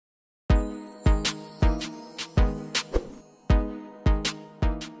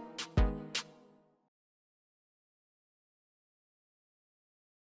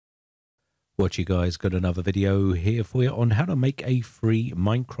What you guys, got another video here for you on how to make a free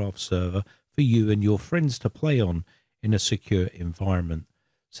Minecraft server for you and your friends to play on in a secure environment.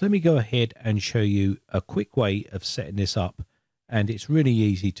 So let me go ahead and show you a quick way of setting this up, and it's really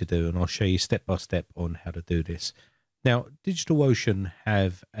easy to do, and I'll show you step by step on how to do this. Now, DigitalOcean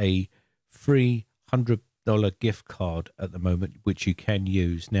have a free $100 gift card at the moment which you can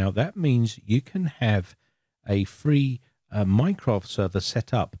use. Now that means you can have a free Minecraft server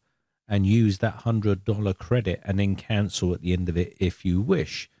set up and use that $100 credit and then cancel at the end of it if you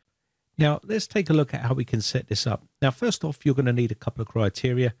wish. Now, let's take a look at how we can set this up. Now, first off, you're going to need a couple of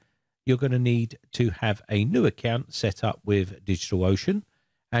criteria. You're going to need to have a new account set up with DigitalOcean,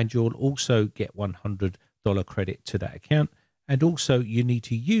 and you'll also get $100 credit to that account. And also, you need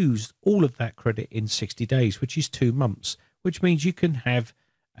to use all of that credit in 60 days, which is 2 months, which means you can have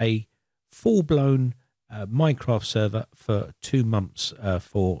a full-blown Minecraft server for 2 months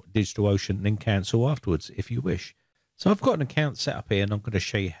for DigitalOcean and then cancel afterwards if you wish. So I've got an account set up here and I'm going to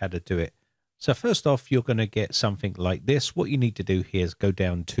show you how to do it. So first off, you're going to get something like this. What you need to do here is go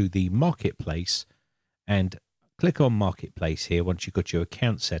down to the marketplace and click on marketplace here once you've got your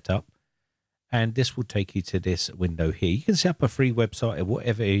account set up. And this will take you to this window here. You can set up a free website or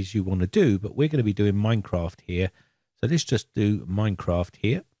whatever it is you want to do, but we're going to be doing Minecraft here. So let's just do Minecraft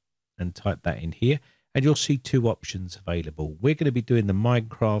here and type that in here. And you'll see 2 options available. We're going to be doing the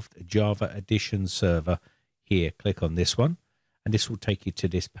Minecraft Java Edition server here. Click on this one, and this will take you to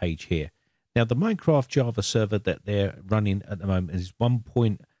this page here. Now, the Minecraft Java server that they're running at the moment is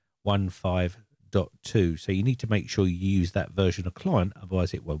 1.15.2. So you need to make sure you use that version of client,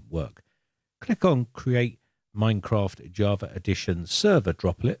 otherwise it won't work. Click on Create Minecraft Java Edition Server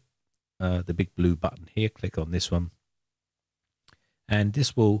Droplet, the big blue button here. Click on this one, and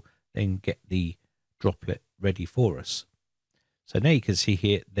this will then get the droplet ready for us. So now you can see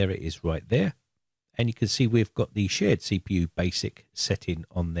here, there it is right there. And you can see we've got the shared CPU basic setting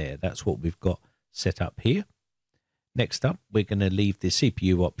on there. That's what we've got set up here. Next up, we're going to leave the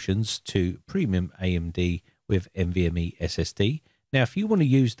CPU options to premium AMD with NVMe SSD. Now, if you want to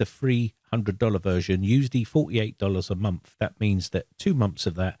use the free $100 version, use the $48 a month. That means that 2 months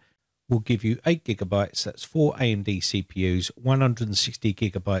of that will give you 8 gigabytes. That's 4 AMD CPUs, 160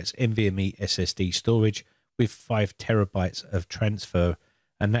 gigabytes NVMe SSD storage with 5 terabytes of transfer,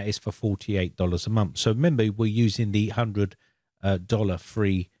 and that is for $48 a month. So remember, we're using the $100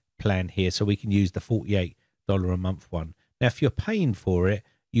 free plan here, so we can use the $48 a month one. Now, if you're paying for it,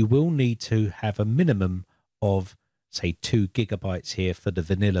 you will need to have a minimum of, say, 2 gigabytes here for the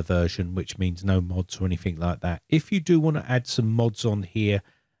vanilla version, which means no mods or anything like that. If you do want to add some mods on here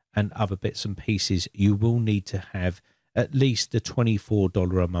and other bits and pieces, you will need to have at least the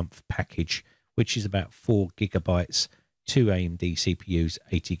 $24 a month package, which is about 4 gigabytes, 2 AMD CPUs,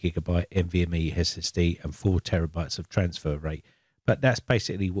 80 gigabyte NVMe SSD, and 4 terabytes of transfer rate. But that's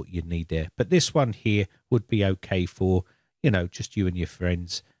basically what you need there. But this one here would be okay for, you know, just you and your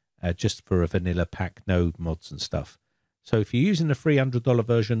friends, just for a vanilla pack, no mods and stuff. So if you're using the free $100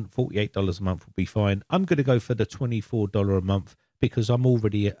 version, $48 a month will be fine. I'm going to go for the $24 a month because I'm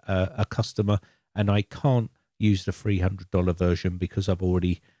already a customer and I can't use the free $100 version because I've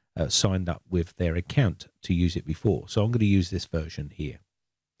already signed up with their account to use it before. So I'm going to use this version here.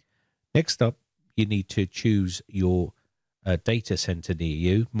 Next up, you need to choose your data center near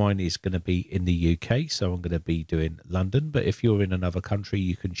you. Mine is going to be in the UK, so I'm going to be doing London. But if you're in another country,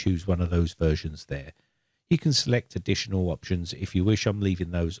 you can choose one of those versions there. You can select additional options if you wish. I'm leaving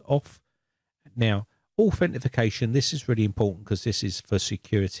those off. Now, authentication, this is really important because this is for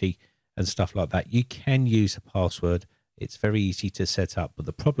security and stuff like that. You can use a password. It's very easy to set up, but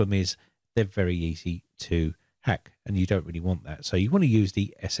the problem is they're very easy to hack, and you don't really want that. So you want to use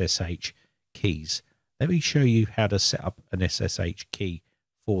the SSH keys. Let me show you how to set up an SSH key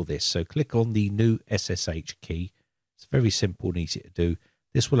for this. So click on the new SSH key. It's very simple and easy to do.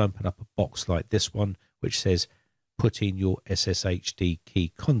 This will open up a box like this one, which says put in your SSHD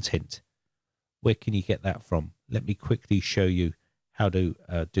key content. Where can you get that from? Let me quickly show you how to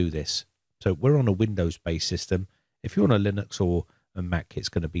do this. So we're on a Windows-based system. If you're on a Linux or a Mac, it's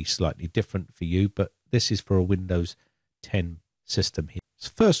going to be slightly different for you, but this is for a Windows 10 system here.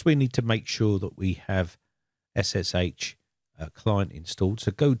 So first, we need to make sure that we have SSH client installed.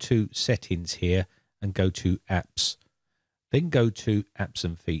 So go to Settings here and go to Apps. Then go to Apps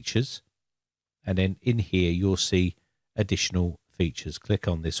and Features. And then in here, you'll see additional features. Click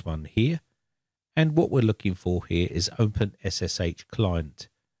on this one here. And what we're looking for here is Open SSH Client.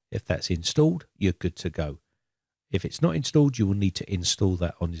 If that's installed, you're good to go. If it's not installed, you will need to install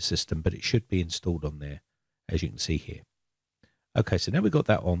that on your system, but it should be installed on there, as you can see here. Okay, so now we've got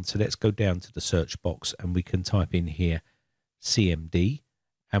that on. So let's go down to the search box and we can type in here CMD,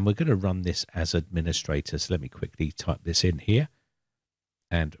 and we're going to run this as administrator. So let me quickly type this in here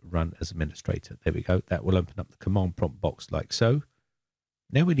and run as administrator. There we go. That will open up the command prompt box like so.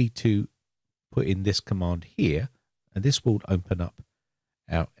 Now we need to put in this command here, and this will open up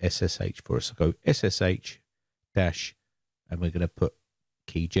our SSH for us. So go SSH dash, and we're going to put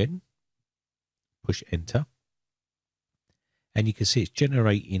keygen, push enter. And you can see it's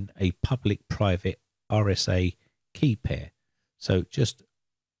generating a public-private RSA key pair. So just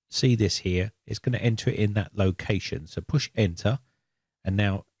see this here. It's going to enter it in that location. So push enter, and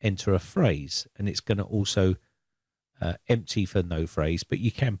now enter a phrase. And it's going to also empty for no phrase, but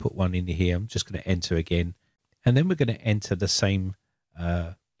you can put one in here. I'm just going to enter again. And then we're going to enter the same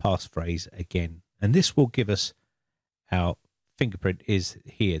passphrase again. And this will give us our fingerprint is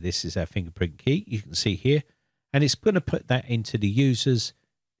here. This is our fingerprint key. You can see here. And it's going to put that into the users.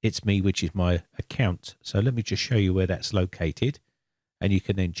 It's me, which is my account. So let me just show you where that's located. And you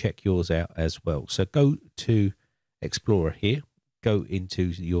can then check yours out as well. So go to Explorer here. Go into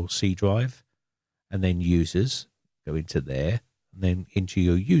your C drive. And then users. Go into there. And then into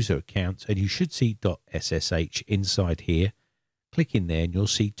your user account. And you should see .ssh inside here. Click in there and you'll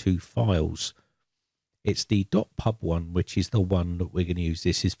see two files. It's the .pub one, which is the one that we're going to use.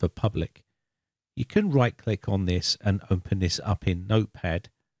 This is for public. You can right click on this and open this up in Notepad.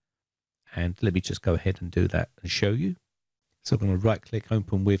 And let me just go ahead and do that and show you. So I'm going to right click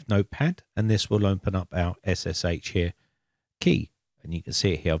open with Notepad, and this will open up our SSH here key. And you can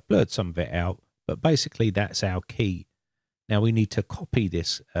see it here. I've blurred some of it out, but basically that's our key. Now we need to copy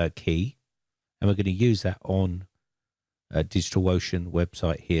this key, and we're going to use that on DigitalOcean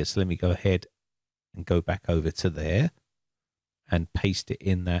website here. So let me go ahead and go back over to there and paste it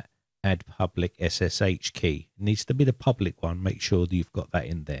in that add public SSH key. It needs to be the public one. Make sure that you've got that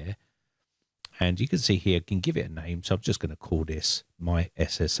in there. And you can see here, I can give it a name. So I'm just going to call this my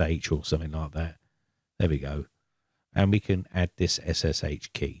SSH or something like that. There we go. And we can add this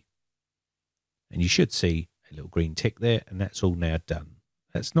SSH key. And you should see a little green tick there, and that's all now done.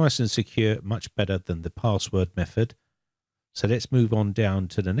 That's nice and secure, much better than the password method. So let's move on down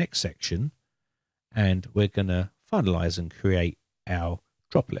to the next section, and we're going to finalize and create our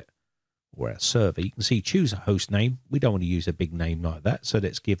droplet or our server. You can see choose a host name. We don't want to use a big name like that, so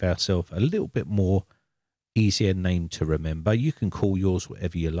let's give ourselves a little bit more easier name to remember. You can call yours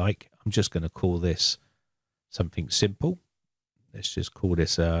whatever you like. I'm just going to call this something simple. Let's just call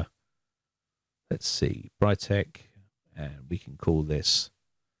this let's see, Brytech, and we can call this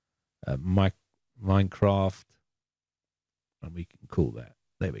Minecraft, and we can call that,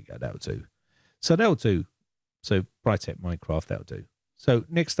 there we go, that'll do. So that'll do. So Brytech Minecraft, that'll do. So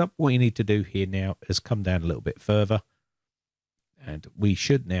next up, what you need to do here now is come down a little bit further, and we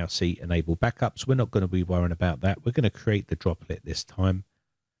should now see enable backups. We're not going to be worrying about that. We're going to create the droplet this time,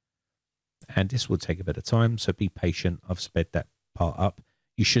 and this will take a bit of time, so be patient. I've sped that part up.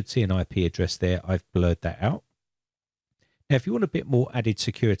 You should see an IP address there. I've blurred that out. Now, if you want a bit more added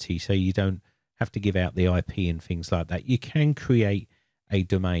security, so you don't have to give out the IP and things like that, you can create a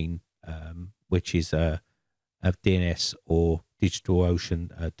domain, which is a DNS or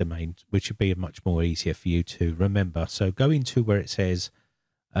DigitalOcean domain, which would be much more easier for you to remember. So go into where it says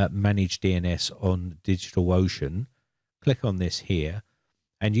manage DNS on DigitalOcean, click on this here,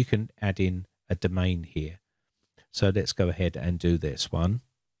 and you can add in a domain here. So let's go ahead and do this one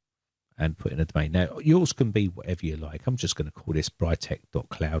and put in a domain. Now, yours can be whatever you like. I'm just going to call this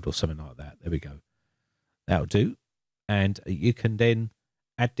brytech.cloud or something like that. There we go. That'll do. And you can then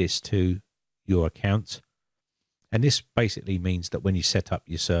add this to your account. And this basically means that when you set up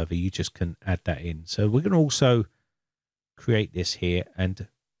your server, you just can add that in. So we're going to also create this here and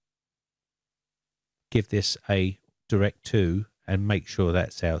give this a direct to and make sure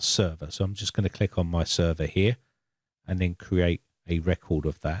that's our server. So I'm just going to click on my server here and then create a record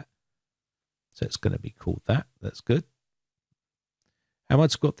of that. So it's going to be called that. That's good. And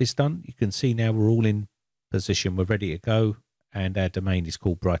once I've got this done, you can see now we're all in position. We're ready to go. And our domain is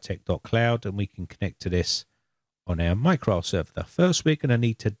called brytech.cloud, and we can connect to this on our Minecraft server. First, we're going to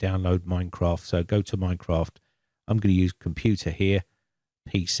need to download Minecraft. So go to Minecraft. I'm going to use computer here,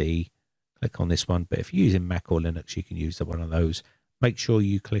 PC. Click on this one. But if you're using Mac or Linux, you can use one of those. Make sure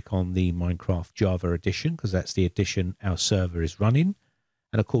you click on the Minecraft Java edition, because that's the edition our server is running.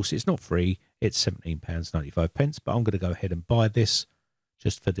 And of course, it's not free. It's £17.95. But I'm going to go ahead and buy this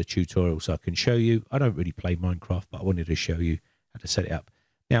just for the tutorial so I can show you. I don't really play Minecraft, but I wanted to show you how to set it up.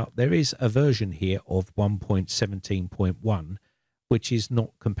 Now, there is a version here of 1.17.1, which is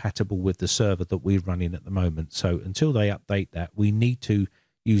not compatible with the server that we're running at the moment. So until they update that, we need to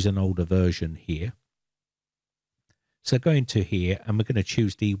use an older version here. So go into here and we're going to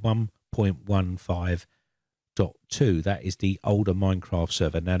choose the 1.15.2. That is the older Minecraft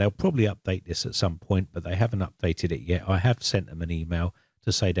server. Now, they'll probably update this at some point, but they haven't updated it yet. I have sent them an email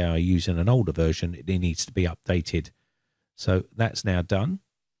to say they are using an older version. It needs to be updated. So that's now done.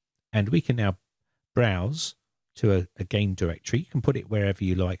 And we can now browse to a game directory. You can put it wherever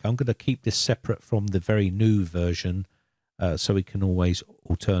you like. I'm going to keep this separate from the very new version so we can always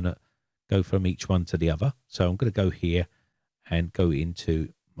go from each one to the other. So I'm going to go here and go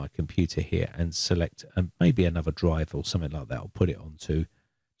into my computer here and select maybe another drive or something like that. I'll put it onto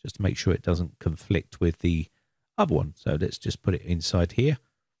just to make sure it doesn't conflict with the other one. So let's just put it inside here,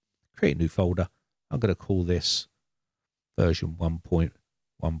 create a new folder. I'm going to call this version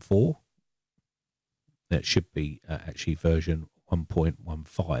 1.14. That should be actually version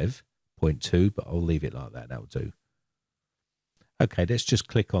 1.15.2, but I'll leave it like that. That'll do. Okay, let's just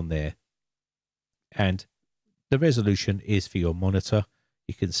click on there. And the resolution is for your monitor.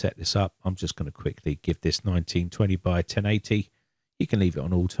 You can set this up. I'm just going to quickly give this 1920 by 1080. You can leave it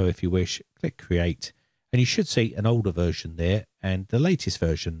on auto if you wish. Click create. And you should see an older version there and the latest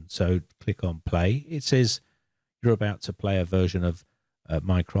version. So click on play. It says you're about to play a version of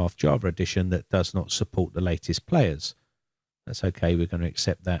Minecraft Java Edition that does not support the latest players. That's okay. We're going to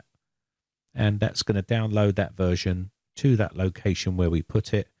accept that. And that's going to download that version to that location where we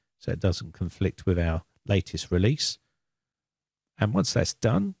put it, so it doesn't conflict with our latest release. And once that's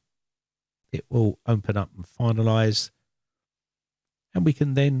done, it will open up and finalize. And we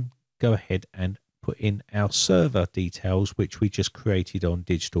can then go ahead and put in our server details, which we just created on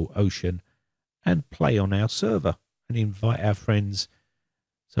DigitalOcean, and play on our server and invite our friends.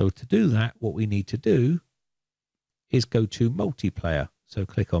 So to do that, what we need to do is go to multiplayer. So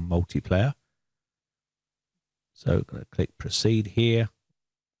click on multiplayer. So I'm going to click proceed here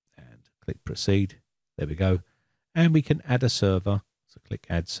and click proceed. There we go. And we can add a server. So click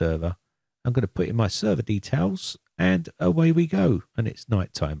add server. I'm going to put in my server details and away we go. And it's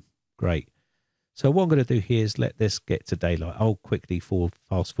nighttime. Great. So what I'm going to do here is let this get to daylight. I'll quickly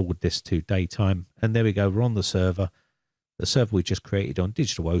fast forward this to daytime. And there we go. We're on the server we just created on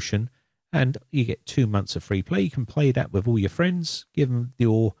DigitalOcean. And you get 2 months of free play. You can play that with all your friends. Give them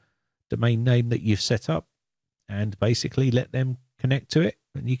your domain name that you've set up. And basically let them connect to it.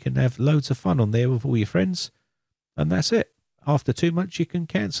 And you can have loads of fun on there with all your friends. And that's it. After 2 months, you can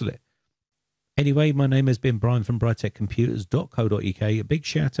cancel it. Anyway, my name has been Brian from briteccomputers.co.uk. A big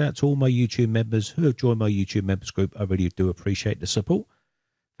shout out to all my YouTube members who have joined my YouTube members group. I really do appreciate the support.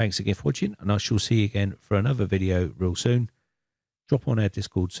 Thanks again for watching, and I shall see you again for another video real soon. Drop on our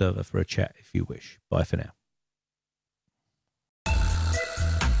Discord server for a chat if you wish. Bye for now.